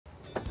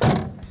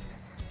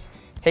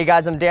Hey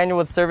guys, I'm Daniel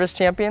with Service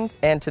Champions,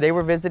 and today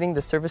we're visiting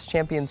the Service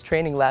Champions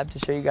training lab to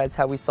show you guys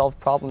how we solve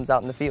problems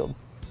out in the field.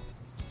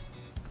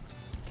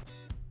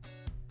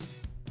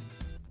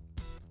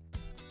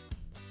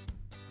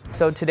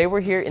 So today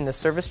we're here in the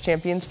Service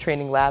Champions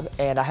training lab,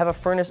 and I have a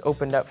furnace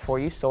opened up for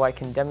you so I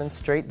can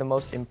demonstrate the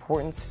most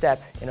important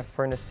step in a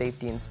furnace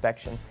safety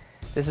inspection.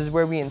 This is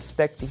where we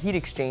inspect the heat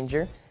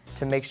exchanger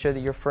to make sure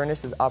that your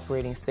furnace is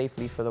operating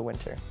safely for the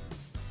winter.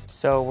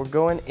 So we're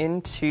going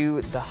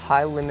into the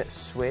high limit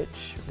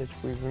switch that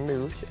we've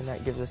removed, and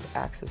that gives us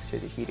access to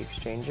the heat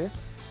exchanger.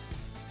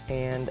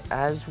 And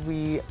as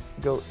we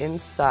go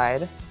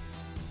inside,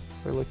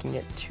 we're looking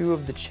at two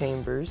of the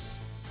chambers,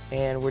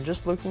 and we're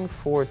just looking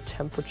for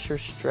temperature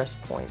stress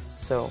points.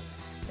 So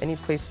any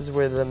places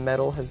where the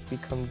metal has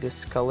become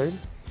discolored,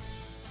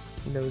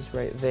 those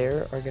right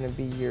there are going to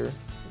be your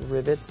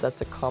rivets. That's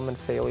a common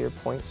failure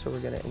point, so we're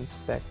going to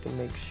inspect and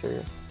make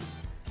sure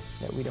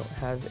that we don't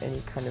have any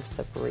kind of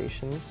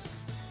separations.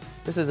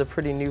 This is a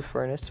pretty new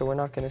furnace, so we're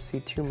not going to see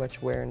too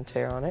much wear and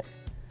tear on it.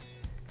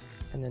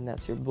 And then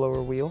that's your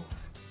blower wheel.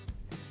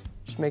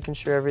 Just making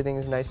sure everything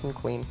is nice and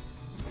clean.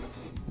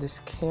 This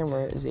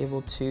camera is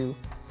able to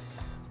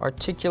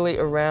articulate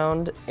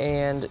around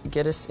and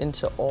get us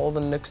into all the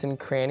nooks and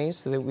crannies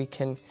so that we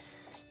can,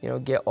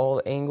 get all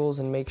the angles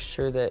and make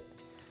sure that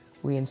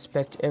we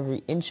inspect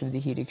every inch of the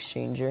heat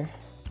exchanger.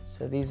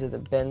 So these are the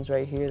bends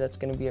right here. That's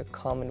going to be a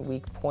common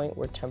weak point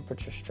where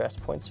temperature stress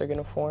points are going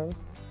to form.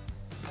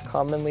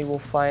 Commonly we'll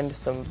find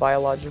some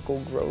biological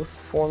growth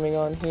forming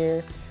on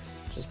here,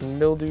 just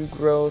mildew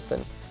growth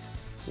and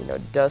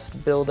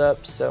dust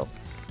buildup. So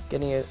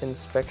getting an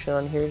inspection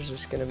on here is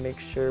just going to make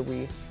sure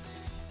we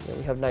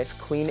have nice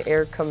clean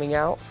air coming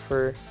out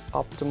for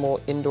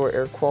optimal indoor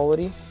air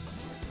quality.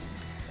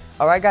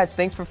 Alright guys,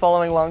 thanks for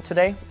following along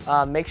today.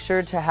 Make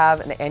sure to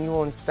have an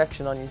annual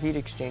inspection on your heat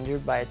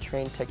exchanger by a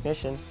trained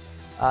technician.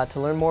 To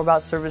learn more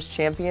about Service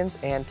Champions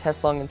and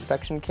Teslong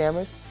inspection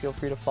cameras, feel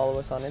free to follow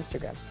us on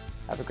Instagram.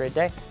 Have a great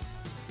day.